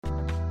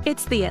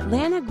It's the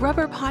Atlanta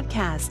Grubber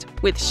Podcast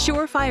with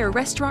surefire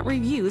restaurant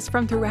reviews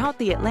from throughout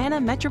the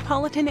Atlanta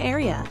metropolitan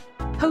area.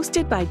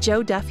 Hosted by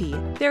Joe Duffy,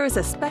 there is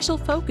a special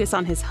focus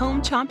on his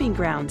home chomping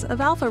grounds of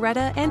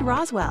Alpharetta and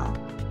Roswell.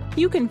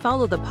 You can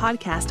follow the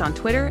podcast on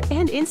Twitter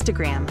and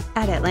Instagram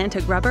at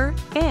Atlanta Grubber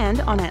and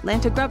on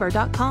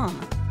atlantagrubber.com.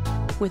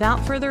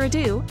 Without further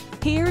ado,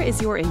 here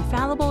is your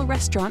infallible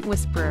restaurant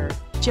whisperer,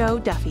 Joe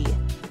Duffy.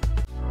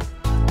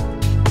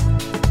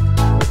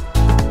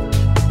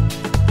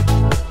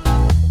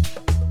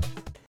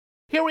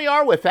 Here we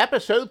are with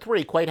episode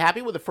 3. Quite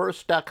happy with the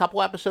first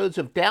couple episodes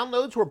of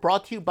downloads. We're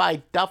brought to you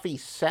by Duffy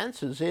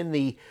Scents, as in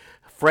the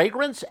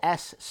fragrance,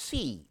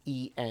 S-C-E-N-T-S.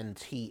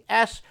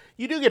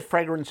 You do get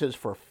fragrances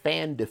for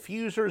fan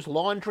diffusers,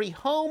 laundry,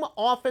 home,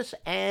 office,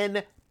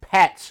 and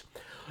pets.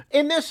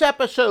 In this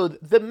episode,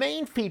 the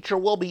main feature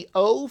will be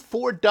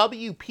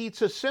O4W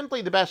Pizza,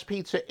 simply the best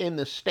pizza in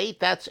the state.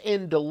 That's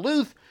in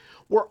Duluth.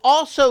 We're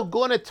also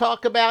going to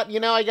talk about,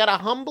 I got to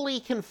humbly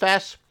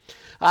confess,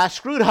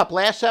 screwed up.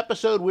 Last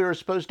episode, we were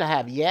supposed to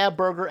have Yeah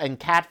Burger and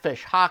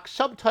Catfish Hock,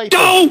 some type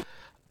of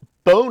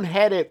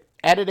boneheaded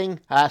editing.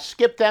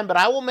 Skip them, but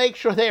I will make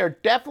sure they are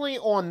definitely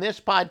on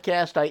this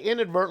podcast. I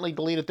inadvertently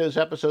deleted those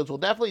episodes. We'll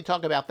definitely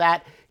talk about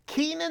that.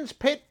 Keenan's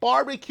Pit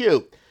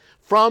Barbecue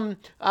from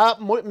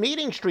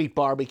Meeting Street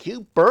Barbecue.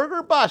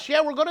 Burger Bus.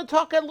 Yeah, we're going to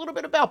talk a little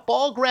bit about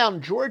Ball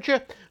Ground,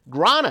 Georgia.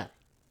 Grana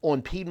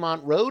on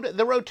Piedmont Road.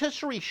 The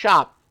Rotisserie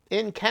Shop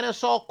in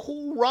Kennesaw,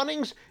 Cool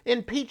Runnings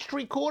in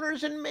Peachtree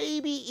Corners, and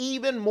maybe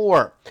even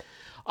more.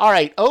 All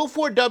right,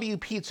 O4W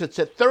Pizza. It's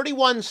at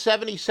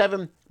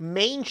 3177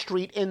 Main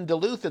Street in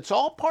Duluth. It's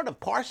all part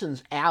of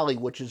Parsons Alley,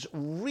 which is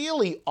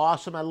really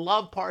awesome. I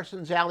love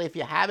Parsons Alley. If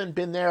you haven't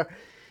been there,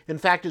 in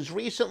fact, as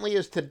recently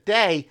as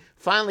today,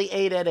 finally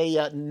ate at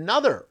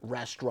another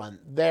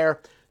restaurant there.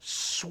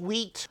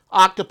 Sweet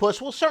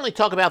Octopus. We'll certainly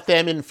talk about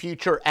them in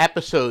future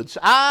episodes.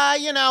 I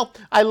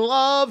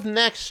love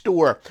Next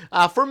Door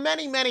for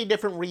many, many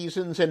different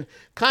reasons, and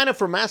kind of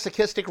for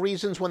masochistic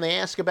reasons when they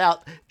ask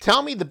about,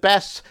 tell me the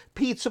best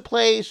pizza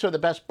place or the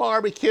best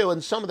barbecue,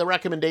 and some of the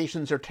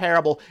recommendations are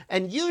terrible.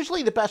 And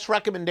usually the best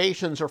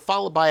recommendations are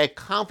followed by a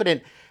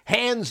confident,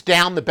 hands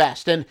down the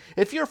best. And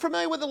if you're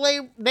familiar with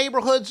the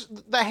neighborhoods,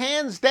 the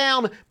hands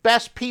down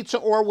best pizza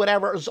or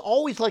whatever is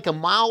always like a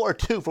mile or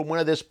two from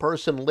where this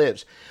person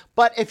lives.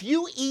 But if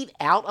you eat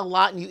out a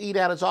lot, and you eat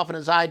out as often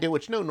as I do,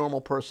 which no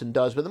normal person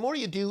does, but the more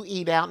you do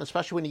eat out, and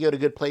especially when you go to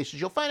good places,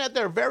 you'll find out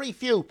there are very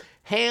few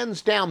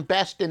hands down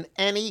best in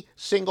any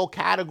single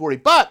category.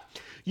 But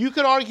you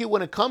could argue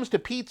when it comes to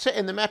pizza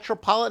in the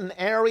metropolitan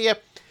area,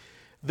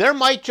 there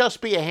might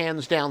just be a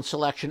hands-down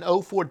selection,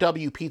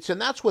 O4W Pizza, and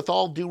that's with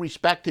all due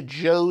respect to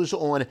Joe's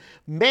on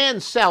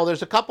Mansell.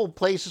 There's a couple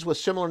places with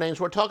similar names.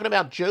 We're talking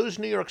about Joe's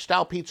New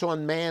York-style pizza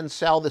on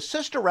Mansell, the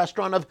sister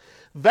restaurant of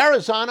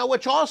Verrazano,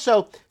 which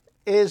also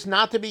is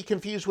not to be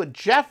confused with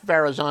Jeff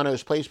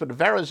Verrazano's place, but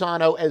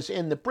Verrazano as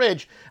in the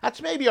bridge.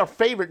 That's maybe our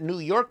favorite New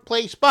York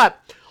place, but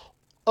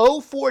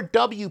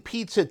O4W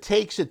Pizza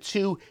takes it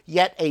to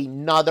yet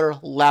another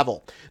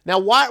level. Now,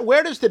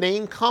 where does the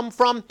name come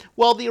from?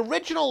 Well, the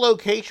original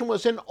location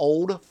was in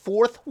Old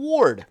Fourth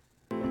Ward.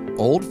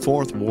 Old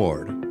Fourth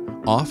Ward,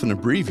 often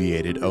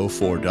abbreviated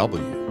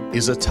O4W,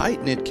 is a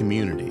tight-knit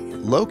community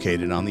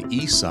located on the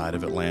east side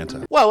of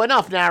Atlanta. Well,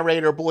 enough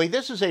narrator boy.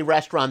 This is a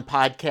restaurant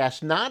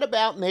podcast, not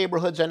about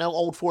neighborhoods. I know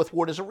Old Fourth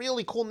Ward is a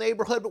really cool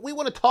neighborhood, but we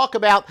want to talk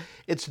about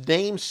its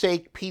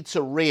namesake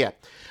pizzeria.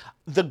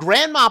 The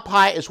Grandma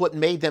Pie is what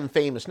made them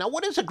famous. Now,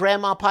 what is a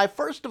Grandma Pie?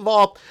 First of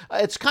all,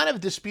 it's kind of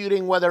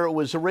disputing whether it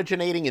was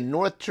originating in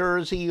North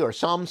Jersey or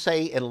some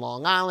say in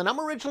Long Island.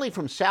 I'm originally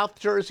from South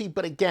Jersey,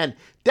 but again,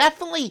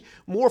 definitely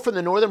more from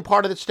the northern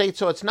part of the state,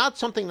 so it's not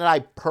something that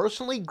I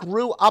personally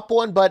grew up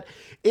on, but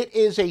it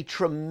is a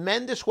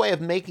tremendous way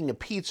of making a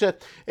pizza.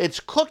 It's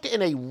cooked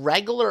in a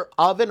regular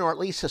oven, or at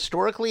least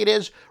historically it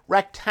is,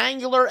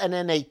 rectangular and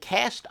in a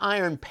cast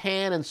iron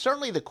pan, and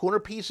certainly the corner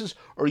pieces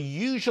are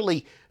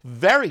usually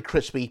very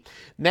crispy.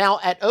 Now,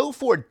 at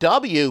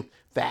O4W,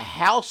 the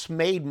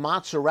house-made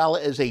mozzarella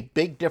is a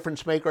big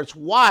difference maker. It's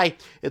why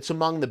it's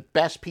among the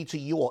best pizza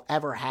you will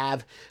ever have.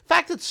 In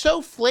fact, it's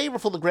so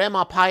flavorful, the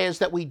Grandma Pie is,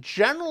 that we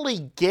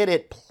generally get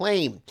it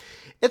plain.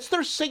 It's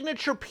their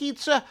signature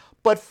pizza,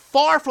 but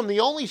far from the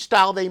only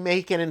style they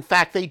make, and in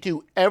fact, they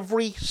do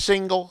every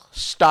single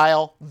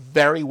style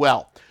very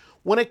well.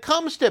 When it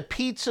comes to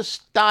pizza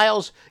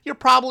styles, you're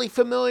probably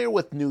familiar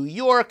with New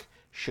York,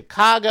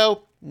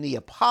 Chicago,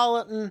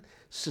 Neapolitan,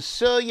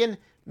 Sicilian,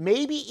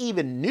 maybe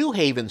even New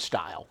Haven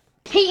style.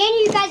 Hey,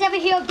 any of you guys ever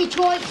hear of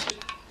Detroit?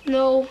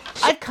 No.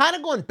 I've kind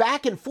of gone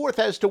back and forth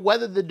as to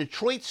whether the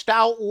Detroit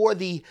style or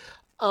the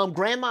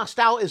Grandma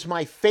style is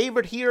my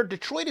favorite here.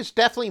 Detroit is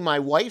definitely my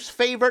wife's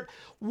favorite.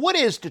 What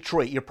is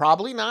Detroit? You're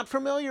probably not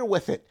familiar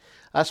with it,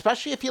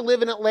 especially if you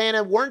live in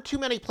Atlanta. Weren't too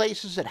many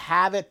places that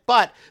have it,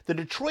 but the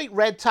Detroit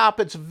Red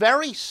Top, it's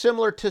very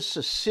similar to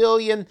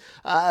Sicilian,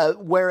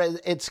 where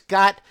it's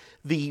got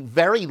the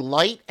very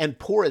light and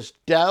porous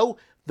dough.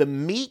 The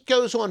meat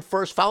goes on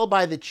first, followed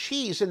by the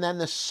cheese, and then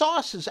the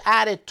sauce is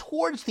added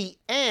towards the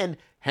end,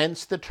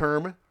 hence the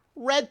term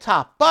red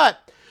top.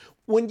 But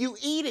when you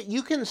eat it,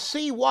 you can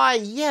see why,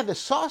 the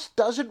sauce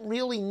doesn't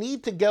really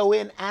need to go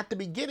in at the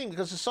beginning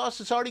because the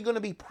sauce is already going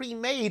to be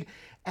pre-made,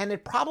 and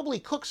it probably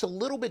cooks a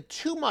little bit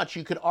too much,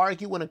 you could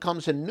argue, when it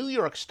comes to New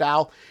York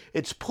style.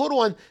 It's put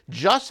on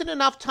just in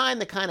enough time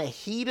to kind of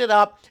heat it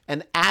up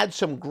and add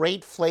some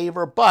great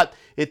flavor, but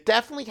it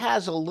definitely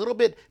has a little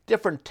bit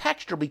different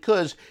texture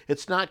because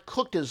it's not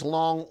cooked as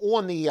long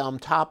on the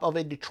top of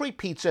a Detroit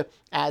pizza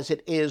as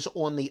it is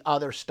on the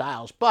other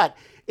styles. But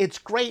it's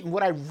great, and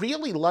what I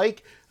really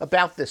like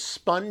about this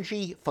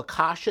spongy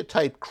focaccia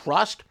type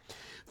crust,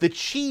 the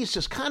cheese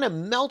just kind of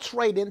melts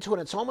right into it.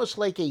 It's almost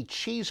like a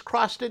cheese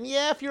crust. And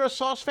if you're a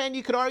sauce fan,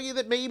 you could argue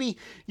that maybe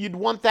you'd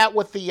want that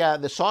with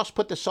the sauce,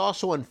 put the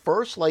sauce on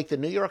first, like the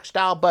New York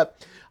style.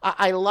 But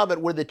I love it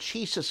where the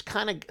cheese just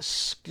kind of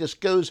just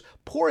goes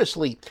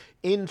porously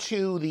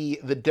into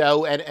the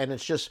dough, and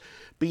it's just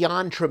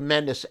beyond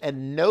tremendous,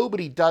 and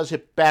nobody does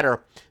it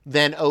better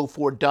than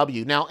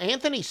O4W. Now,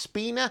 Anthony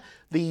Spina,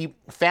 the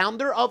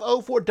founder of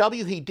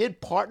O4W, he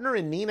did partner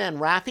in Nina and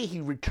Raffi. He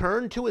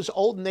returned to his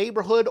old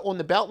neighborhood on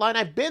the Beltline.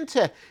 I've been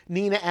to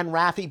Nina and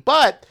Raffi,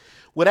 but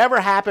whatever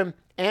happened,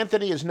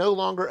 Anthony is no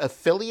longer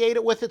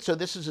affiliated with it, so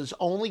this is his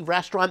only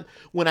restaurant.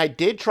 When I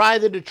did try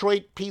the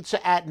Detroit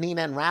pizza at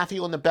Nina and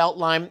Raffi on the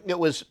Beltline, it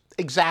was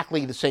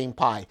exactly the same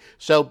pie.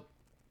 So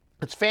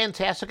it's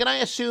fantastic, and I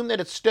assume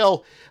that it's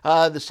still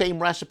the same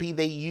recipe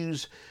they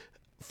use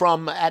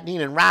from at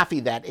Nina and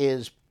Raffi that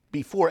is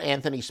before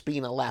Anthony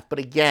Spina left. But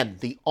again,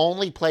 the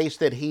only place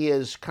that he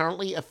is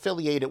currently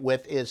affiliated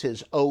with is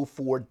his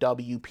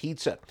O4W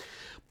pizza.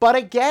 But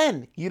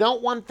again, you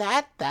don't want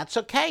that? That's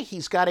okay.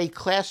 He's got a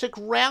classic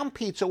round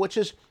pizza, which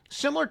is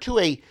similar to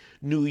a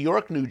New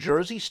York, New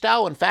Jersey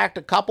style. In fact,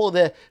 a couple of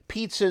the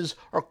pizzas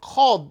are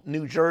called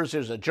New Jersey.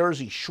 There's a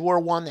Jersey Shore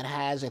one that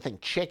has, I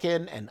think,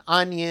 chicken and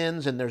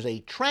onions, and there's a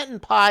Trenton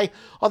pie.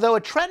 Although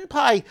a Trenton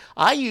pie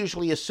I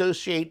usually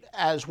associate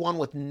as one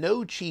with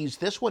no cheese.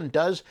 This one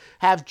does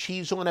have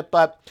cheese on it,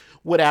 but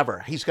whatever.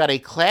 He's got a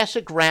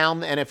classic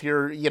round, and if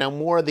you're,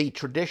 more the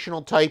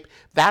traditional type,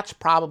 that's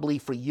probably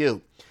for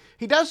you.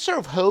 He does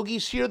serve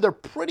hoagies here. They're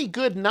pretty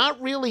good.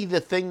 Not really the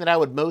thing that I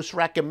would most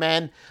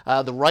recommend.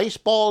 The rice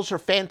balls are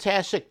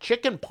fantastic.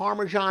 Chicken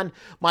Parmesan.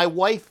 My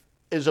wife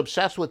is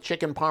obsessed with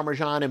chicken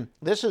Parmesan, and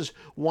this is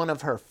one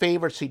of her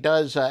favorites. He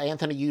does,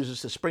 Anthony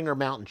uses the Springer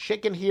Mountain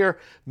Chicken here.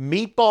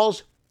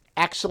 Meatballs,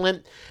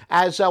 excellent.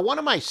 As one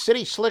of my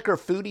City Slicker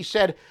foodies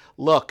said,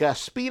 look,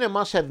 Spina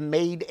must have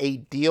made a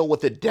deal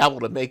with the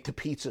devil to make the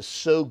pizza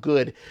so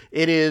good.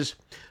 It is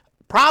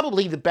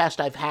probably the best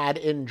I've had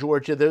in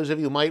Georgia. Those of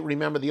you who might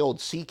remember the old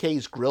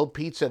CK's Grilled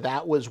Pizza,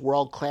 that was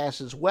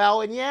world-class as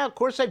well. And of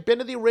course, I've been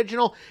to the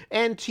original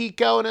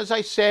Antico, and as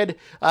I said,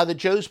 the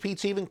Joe's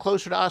Pizza, even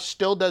closer to us,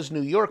 still does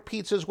New York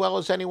pizza as well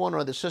as anyone,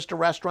 or the sister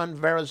restaurant,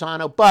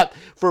 Verrazano, but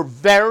for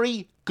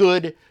very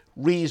good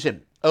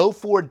reason.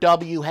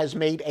 O4W has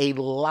made a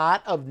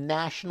lot of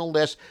national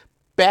lists.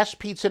 Best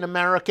pizza in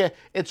America.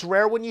 It's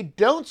rare when you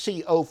don't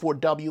see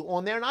O4W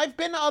on there, and I've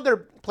been to other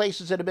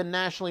places that have been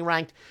nationally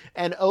ranked,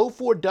 and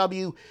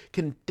O4W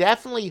can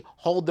definitely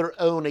hold their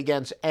own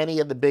against any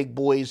of the big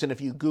boys, and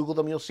if you Google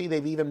them, you'll see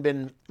they've even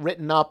been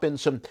written up in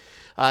some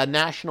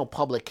national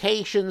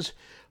publications.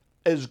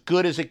 As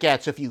good as it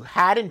gets. If you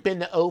hadn't been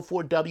to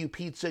O4W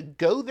Pizza,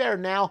 go there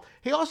now.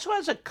 He also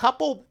has a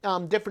couple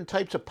different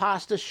types of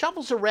pasta,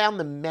 shuffles around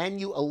the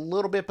menu a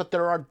little bit, but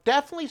there are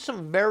definitely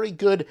some very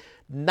good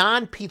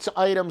non-pizza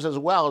items as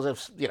well. As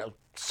if,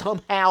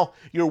 somehow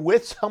you're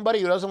with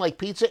somebody who doesn't like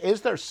pizza.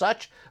 Is there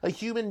such a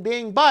human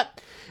being?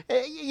 But,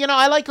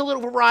 I like a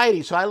little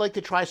variety, so I like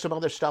to try some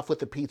other stuff with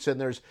the pizza, and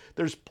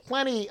there's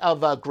plenty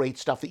of great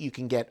stuff that you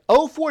can get.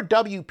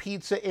 O4W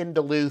Pizza in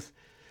Duluth,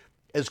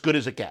 as good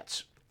as it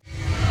gets.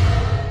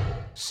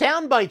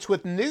 Sound bites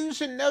with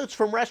news and notes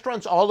from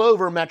restaurants all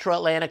over Metro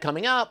Atlanta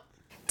coming up.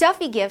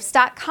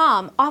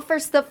 DuffyGifts.com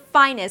offers the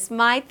finest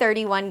My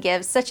 31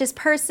 gifts, such as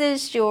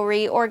purses,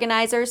 jewelry,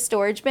 organizers,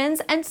 storage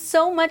bins, and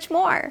so much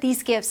more.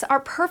 These gifts are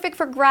perfect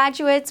for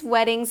graduates,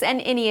 weddings,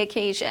 and any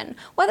occasion,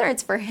 whether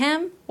it's for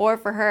him or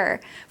for her.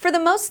 For the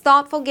most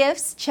thoughtful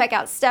gifts, check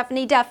out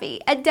Stephanie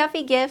Duffy at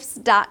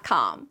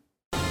DuffyGifts.com.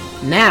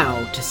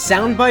 Now to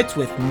sound bites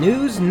with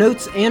news,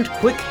 notes, and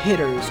quick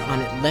hitters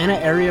on Atlanta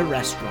area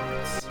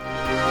restaurants.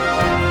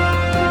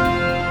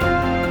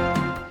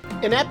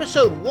 In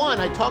episode 1,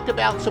 I talked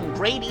about some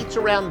great eats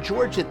around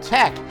Georgia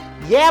Tech.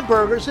 Yeah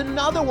Burger's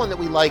another one that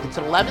we like. It's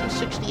at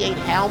 1168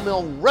 Howell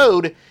Mill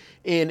Road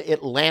in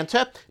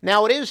Atlanta.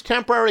 Now, it is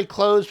temporarily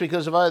closed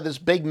because of this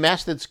big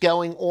mess that's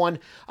going on.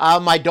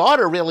 My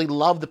daughter really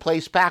loved the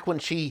place back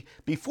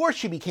before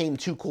she became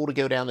too cool to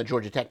go down to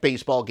Georgia Tech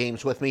baseball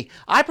games with me.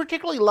 I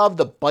particularly love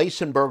the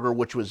Bison Burger,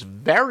 which was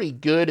very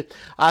good.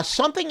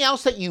 Something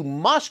else that you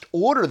must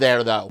order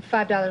there, though.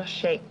 $5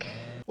 shake.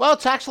 Well,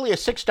 it's actually a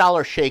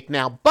 $6 shake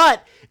now,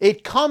 but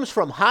it comes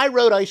from High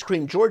Road Ice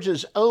Cream,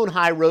 Georgia's own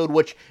High Road,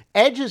 which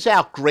edges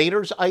out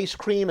Grater's Ice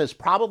Cream, is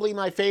probably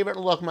my favorite.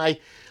 Look, my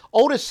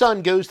Oldest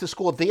son goes to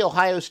school at The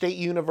Ohio State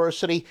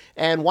University,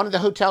 and one of the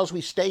hotels we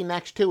stay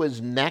next to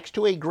is next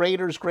to a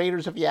Graeter's.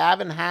 Graeter's, if you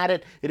haven't had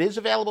it, it is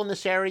available in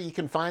this area. You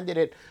can find it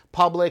at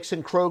Publix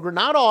and Kroger.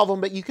 Not all of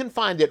them, but you can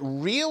find it.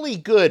 Really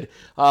good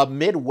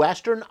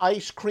Midwestern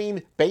ice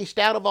cream based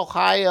out of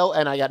Ohio,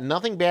 and I got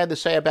nothing bad to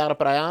say about it,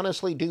 but I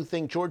honestly do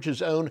think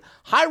Georgia's own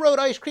High Road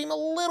ice cream a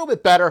little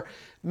bit better.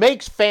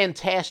 Makes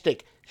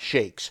fantastic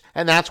shakes,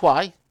 and that's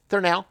why they're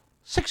now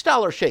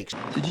 $6 shakes.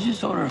 Did you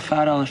just order a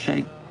 $5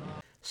 shake?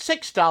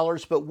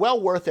 $6, but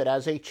well worth it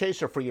as a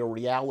chaser for your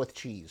Real with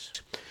cheese.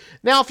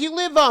 Now, if you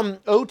live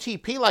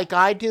OTP like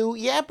I do,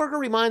 yeah, burger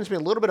reminds me a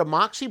little bit of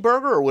Moxie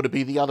Burger, or would it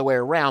be the other way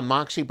around?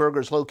 Moxie Burger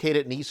is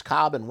located in East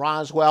Cobb and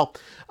Roswell.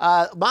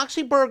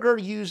 Moxie Burger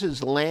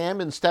uses lamb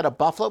instead of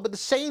buffalo, but the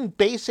same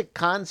basic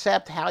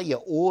concept, how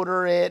you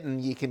order it, and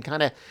you can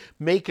kind of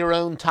make your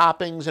own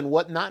toppings and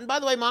whatnot. And by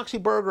the way, Moxie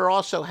Burger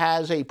also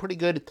has a pretty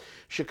good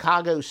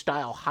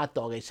Chicago-style hot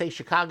dog. I say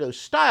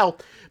Chicago-style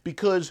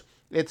because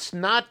it's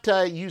not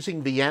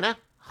using Vienna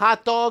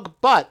hot dog,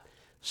 but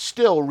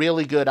still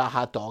really good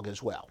hot dog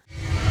as well.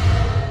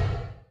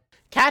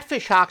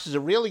 Catfish Hawks is a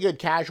really good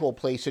casual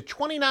place at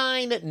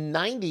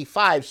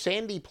 2995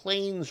 Sandy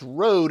Plains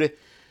Road,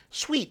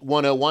 Suite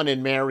 101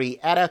 in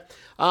Marietta.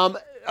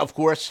 Of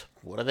course,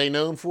 what are they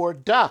known for?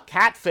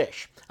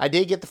 Catfish. I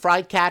did get the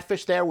fried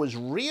catfish there. It was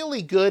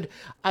really good.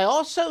 I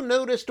also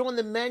noticed on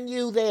the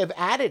menu they have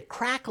added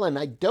cracklin.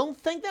 I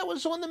don't think that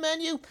was on the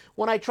menu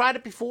when I tried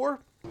it before.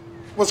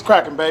 What's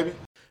cracking, baby?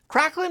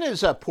 Cracklin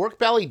is pork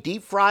belly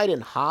deep fried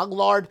in hog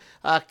lard,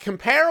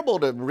 comparable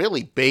to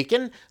really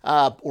bacon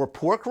or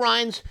pork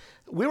rinds.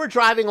 We were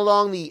driving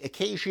along the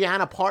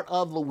Acadiana part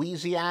of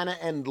Louisiana,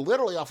 and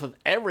literally off of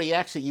every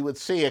exit you would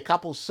see a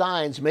couple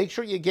signs. Make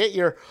sure you get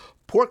your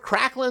pork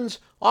cracklins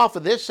off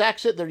of this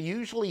exit. They're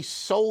usually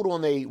sold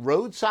on the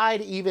roadside,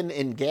 even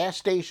in gas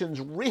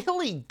stations.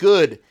 Really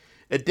good,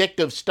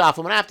 addictive stuff.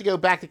 I'm going to have to go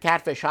back to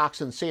Catfish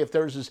Hawks and see if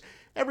theirs is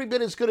every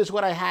bit as good as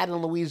what I had in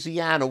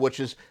Louisiana, which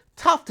is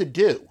tough to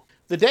do.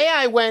 The day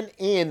I went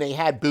in, they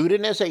had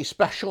boudin as a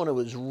special, and it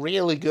was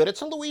really good.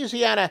 It's a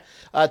Louisiana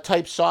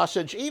type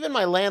sausage. Even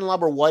my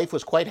landlubber wife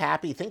was quite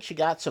happy. I think she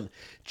got some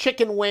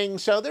chicken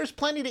wings. So there's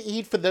plenty to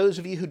eat for those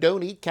of you who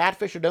don't eat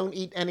catfish or don't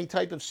eat any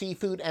type of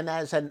seafood. And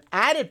as an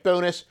added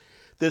bonus,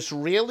 this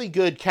really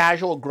good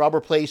casual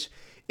grubber place,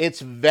 it's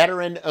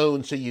veteran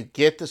owned, so you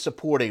get to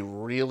support a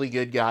really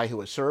good guy who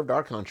has served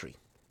our country.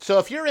 So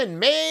if you're in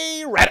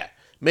Marietta,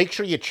 make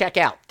sure you check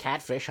out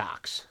Catfish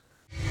Hawks.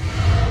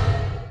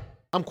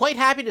 I'm quite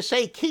happy to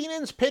say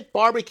Keenan's Pit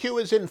Barbecue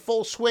is in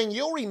full swing.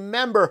 You'll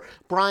remember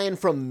Brian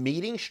from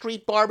Meeting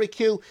Street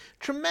Barbecue.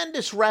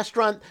 Tremendous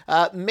restaurant.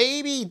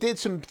 Maybe did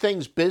some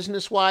things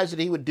business-wise that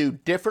he would do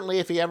differently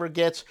if he ever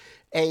gets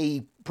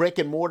a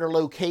brick-and-mortar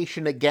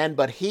location again.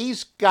 But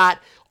he's got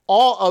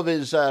all of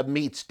his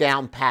meats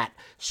down pat.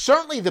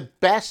 Certainly the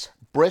best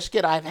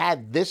brisket I've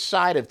had this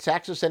side of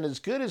Texas, and as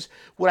good as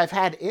what I've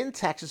had in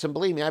Texas. And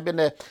believe me, I've been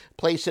to a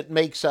place that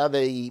makes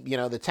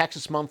the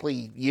Texas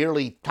Monthly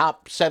Yearly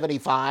Top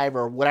 75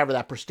 or whatever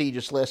that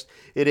prestigious list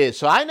it is.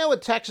 So I know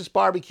what Texas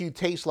barbecue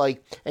tastes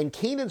like, and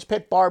Keenan's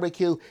Pit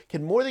Barbecue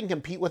can more than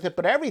compete with it,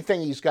 but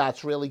everything he's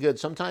got's really good.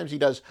 Sometimes he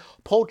does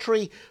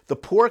poultry. The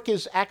pork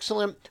is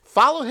excellent.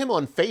 Follow him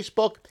on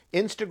Facebook,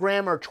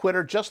 Instagram, or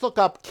Twitter. Just look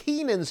up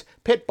Keenan's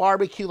Pit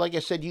Barbecue. Like I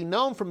said, you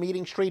know him from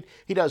Meeting Street.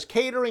 He does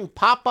catering,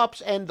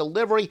 pop-ups, and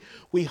delivery.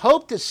 We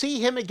hope to see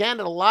him again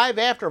at Alive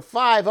After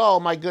 5. Oh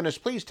my goodness,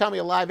 please tell me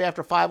Alive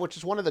After 5, which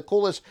is one of the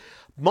coolest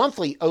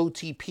monthly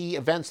OTP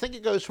events. I think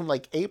it goes from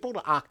like April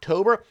to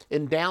October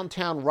in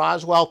downtown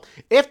Roswell.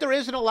 If there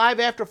is an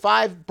Alive After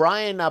 5,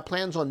 Brian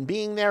plans on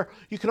being there.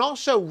 You can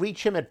also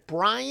reach him at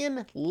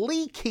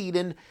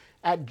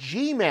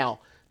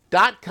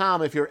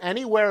brianleekeaton@gmail.com. If you're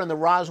anywhere in the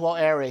Roswell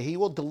area, he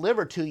will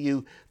deliver to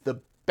you the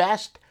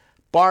best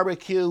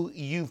barbecue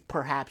you've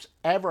perhaps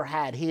ever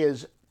had. He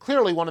is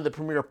clearly one of the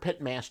premier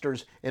pit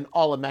masters in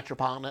all of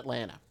metropolitan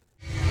Atlanta.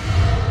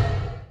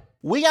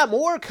 We got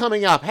more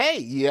coming up.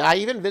 Hey, I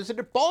even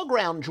visited Ball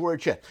Ground,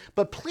 Georgia.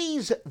 But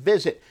please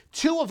visit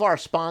two of our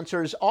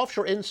sponsors,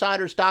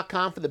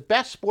 OffshoreInsiders.com for the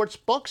best sports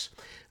books,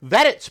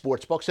 vetted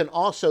sports books, and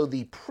also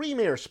the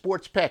premier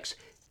sports picks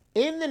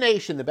in the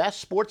nation, the best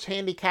sports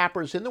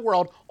handicappers in the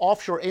world,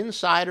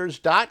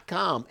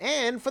 OffshoreInsiders.com.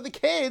 And for the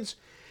kids,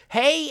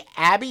 hey,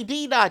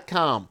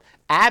 AbbyD.com.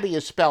 Abby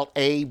is spelled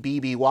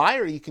A-B-B-Y,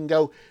 or you can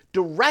go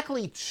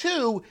directly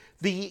to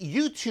the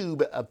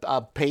YouTube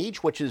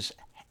page, which is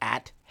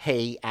at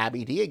Hey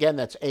Abby D. Again,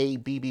 that's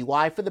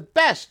A-B-B-Y for the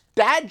best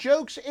dad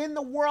jokes in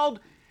the world,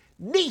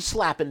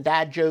 knee-slapping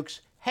dad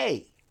jokes.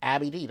 Hey,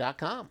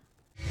 AbbyD.com.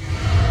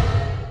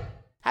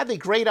 Had the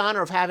great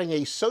honor of having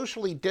a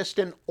socially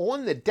distant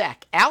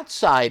on-the-deck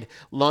outside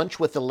lunch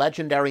with the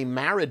legendary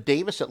Mara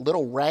Davis at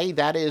Little Ray.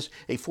 That is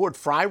a Ford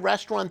Fry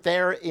restaurant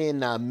there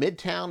in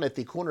Midtown at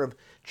the corner of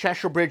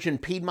Cheshire Bridge in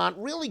Piedmont.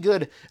 Really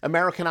good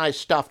Americanized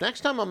stuff.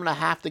 Next time I'm going to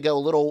have to go a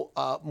little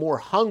more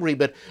hungry,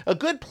 but a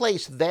good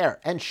place there.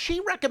 And she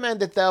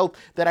recommended, though,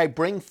 that I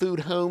bring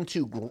food home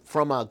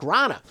from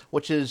Grana,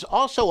 which is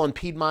also on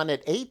Piedmont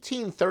at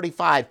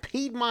 1835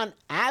 Piedmont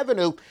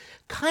Avenue,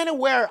 kind of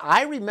where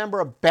I remember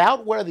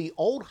about where the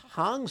old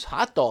Hong's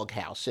Hot Dog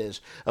House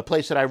is, a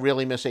place that I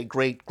really miss, a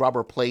great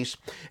grubber place.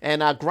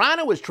 And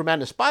Grana was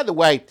tremendous. By the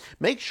way,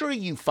 make sure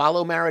you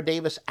follow Mara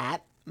Davis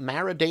at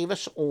Mara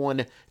Davis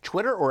on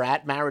Twitter or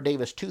at Mara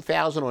Davis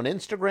 2000 on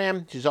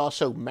Instagram. She's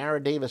also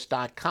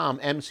maradavis.com,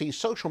 MC,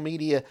 social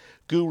media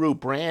guru,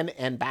 brand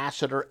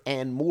ambassador,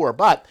 and more.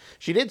 But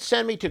she did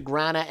send me to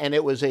Grana, and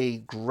it was a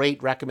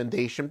great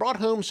recommendation. Brought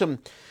home some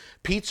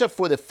pizza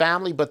for the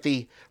family, but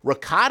the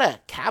ricotta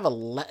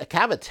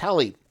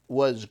cavatelli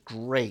was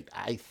great.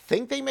 I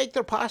think they make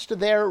their pasta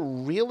there.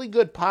 Really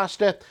good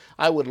pasta.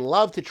 I would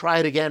love to try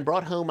it again.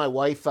 Brought home my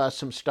wife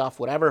some stuff,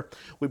 whatever.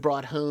 We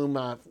brought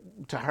home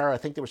to her, I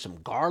think there was some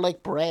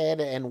garlic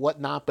bread and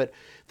whatnot, but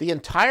the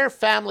entire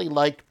family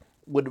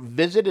would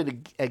visit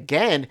it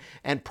again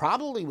and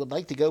probably would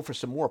like to go for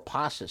some more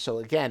pasta. So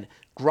again,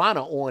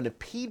 Grana on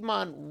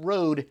Piedmont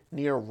Road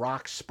near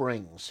Rock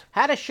Springs.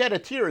 Had to shed a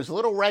tear as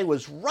Little Ray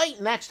was right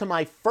next to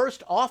my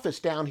first office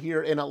down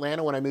here in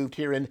Atlanta when I moved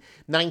here in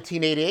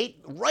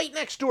 1988, right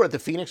next door at the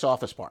Phoenix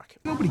Office Park.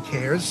 Nobody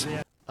cares.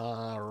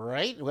 All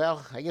right,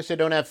 well, I guess I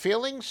don't have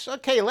feelings.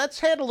 Okay, let's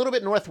head a little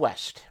bit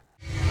northwest.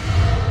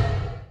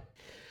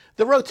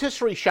 The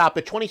Rotisserie Shop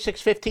at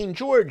 2615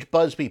 George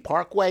Busby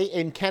Parkway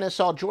in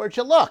Kennesaw,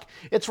 Georgia. Look,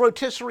 it's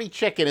rotisserie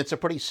chicken. It's a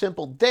pretty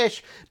simple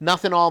dish.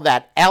 Nothing all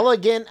that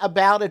elegant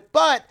about it,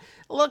 but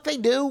look, they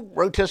do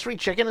rotisserie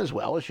chicken as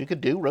well as you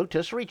could do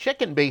rotisserie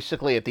chicken,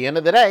 basically. At the end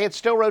of the day, it's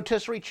still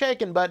rotisserie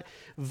chicken, but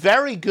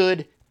very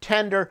good,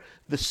 tender.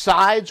 The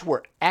sides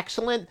were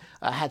excellent.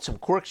 Had some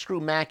corkscrew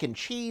mac and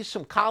cheese,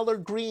 some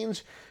collard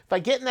greens. If I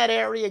get in that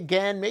area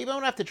again, maybe I'm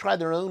going to have to try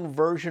their own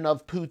version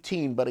of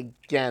poutine. But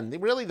again, they're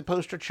really the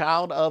poster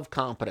child of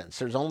competence.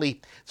 It's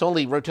only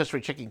rotisserie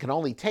chicken can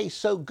only taste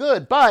so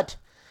good, but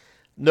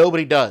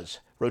nobody does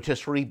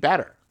rotisserie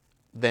better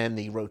than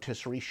the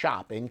Rotisserie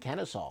Shop in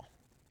Kennesaw.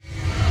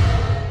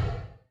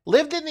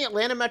 Lived in the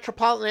Atlanta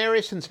metropolitan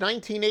area since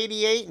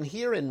 1988 and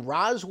here in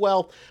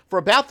Roswell for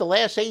about the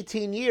last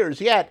 18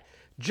 years, yet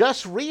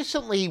just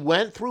recently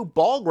went through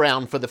Ball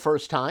Ground for the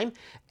first time,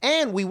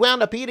 and we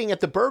wound up eating at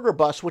the Burger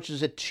Bus, which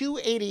is at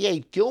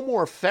 288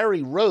 Gilmore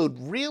Ferry Road,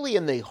 really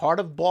in the heart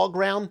of Ball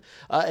Ground.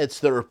 It's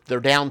their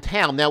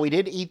downtown. Now, we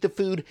did eat the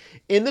food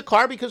in the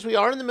car because we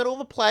are in the middle of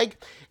a plague.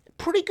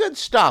 Pretty good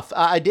stuff.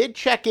 I did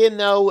check in,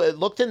 though.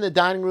 Looked in the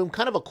dining room.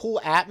 Kind of a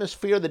cool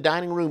atmosphere. The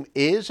dining room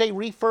is a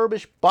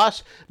refurbished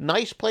bus.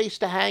 Nice place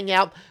to hang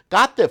out.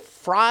 Got the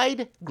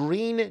fried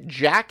green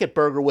jacket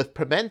burger with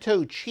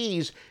pimento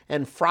cheese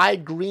and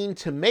fried green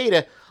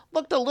tomato.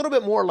 Looked a little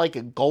bit more like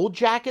a gold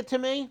jacket to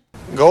me.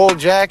 Gold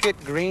jacket,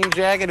 green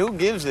jacket, who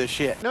gives a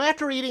shit? Now,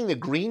 after eating the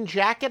green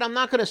jacket, I'm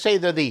not going to say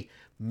they're the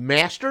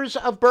masters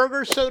of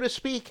burgers, so to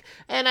speak,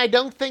 and I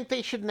don't think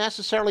they should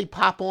necessarily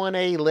pop on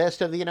a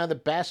list of,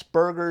 the best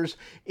burgers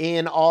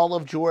in all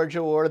of Georgia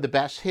or the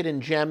best hidden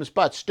gems,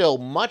 but still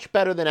much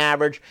better than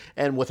average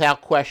and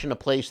without question a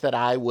place that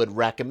I would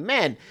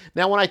recommend.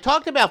 Now, when I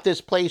talked about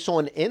this place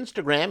on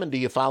Instagram, and do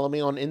you follow me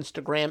on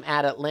Instagram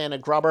at Atlanta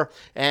Grubber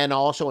and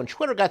also on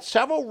Twitter, got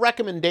several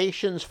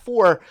recommendations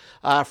for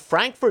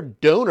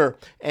Frankfurt Doner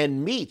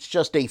and Meats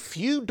just a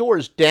few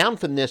doors down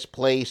from this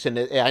place, and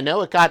I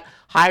know it got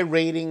high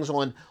ratings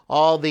on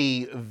all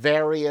the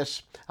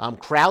various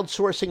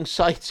crowdsourcing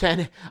sites,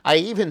 and I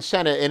even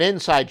sent an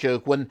inside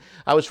joke. When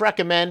I was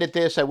recommended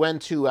this, I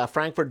went to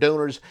Frankfurt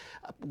Doner's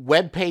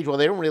webpage. Well,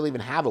 they don't really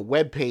even have a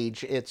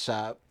webpage. It's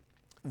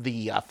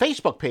the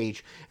Facebook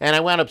page, and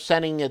I wound up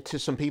sending it to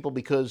some people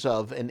because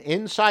of an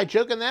inside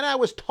joke, and then I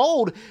was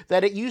told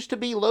that it used to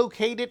be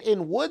located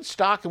in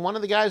Woodstock, and one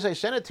of the guys I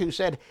sent it to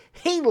said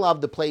he loved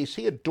the place,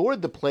 he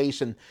adored the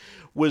place, and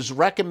was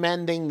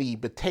recommending the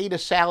potato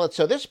salad.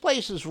 So this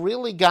place has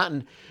really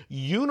gotten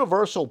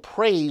universal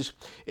praise.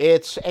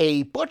 It's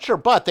a butcher,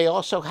 but they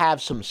also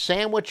have some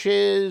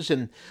sandwiches,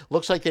 and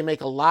looks like they make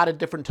a lot of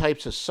different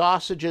types of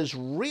sausages.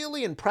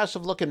 Really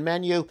impressive looking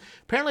menu.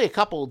 Apparently a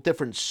couple of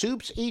different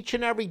soups each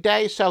and every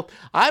day. So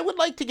I would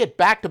like to get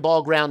back to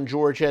Ball Ground,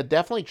 Georgia.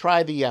 Definitely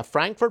try the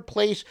Frankfurt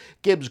place.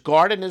 Gibbs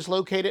Garden is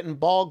located in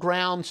Ball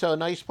Ground, so a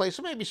nice place.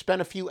 So maybe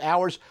spend a few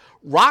hours.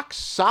 Rock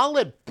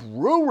Solid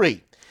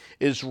Brewery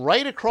is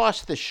right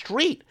across the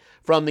street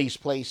from these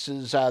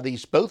places,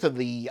 both of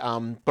the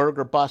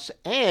Burger Bus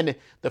and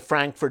the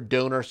Frankfurt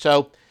Doner.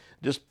 So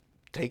just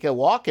take a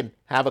walk and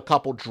have a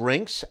couple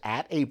drinks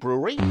at a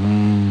brewery.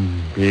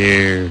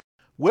 Beer.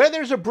 Where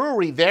there's a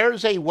brewery,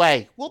 there's a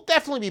way. We'll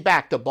definitely be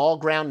back to Ball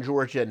Ground,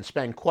 Georgia, and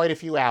spend quite a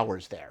few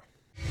hours there.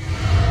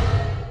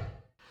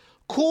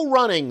 Cool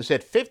Runnings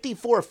at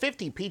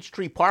 5450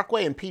 Peachtree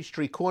Parkway and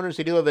Peachtree Corners.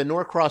 They do have a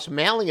Norcross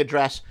mailing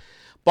address.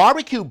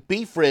 Barbecue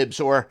beef ribs,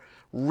 or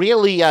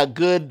Really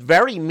good,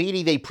 very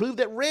meaty. They prove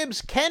that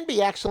ribs can be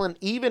excellent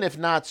even if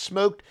not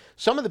smoked.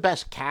 Some of the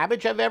best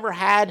cabbage I've ever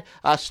had.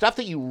 Stuff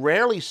that you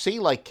rarely see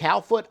like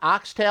cowfoot,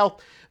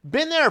 oxtail.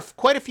 Been there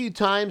quite a few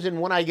times,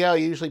 and when I go, I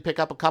usually pick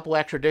up a couple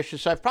extra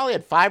dishes. So I've probably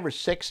had 5 or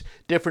 6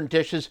 different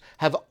dishes.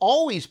 Have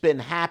always been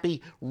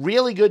happy.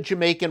 Really good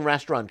Jamaican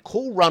restaurant.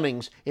 Cool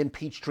Runnings in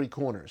Peachtree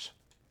Corners.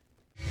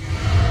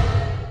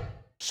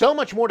 So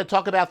much more to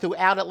talk about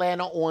throughout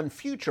Atlanta on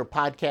future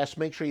podcasts.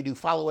 Make sure you do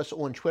follow us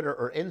on Twitter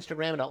or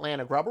Instagram at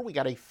Atlanta Grubber. We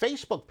got a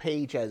Facebook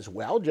page as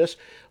well. Just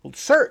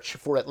search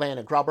for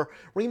Atlanta Grubber.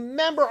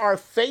 Remember, our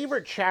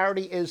favorite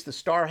charity is the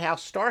Star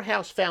House,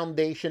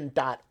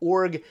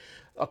 starhousefoundation.org.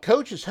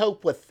 Coaches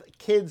hope with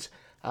kids,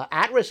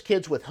 at-risk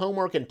kids with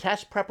homework and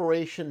test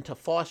preparation to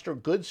foster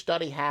good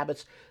study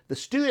habits. The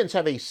students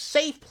have a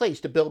safe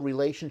place to build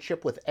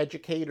relationship with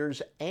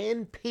educators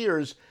and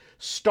peers.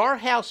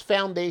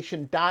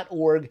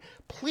 starhousefoundation.org.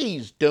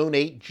 Please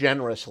donate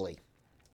generously.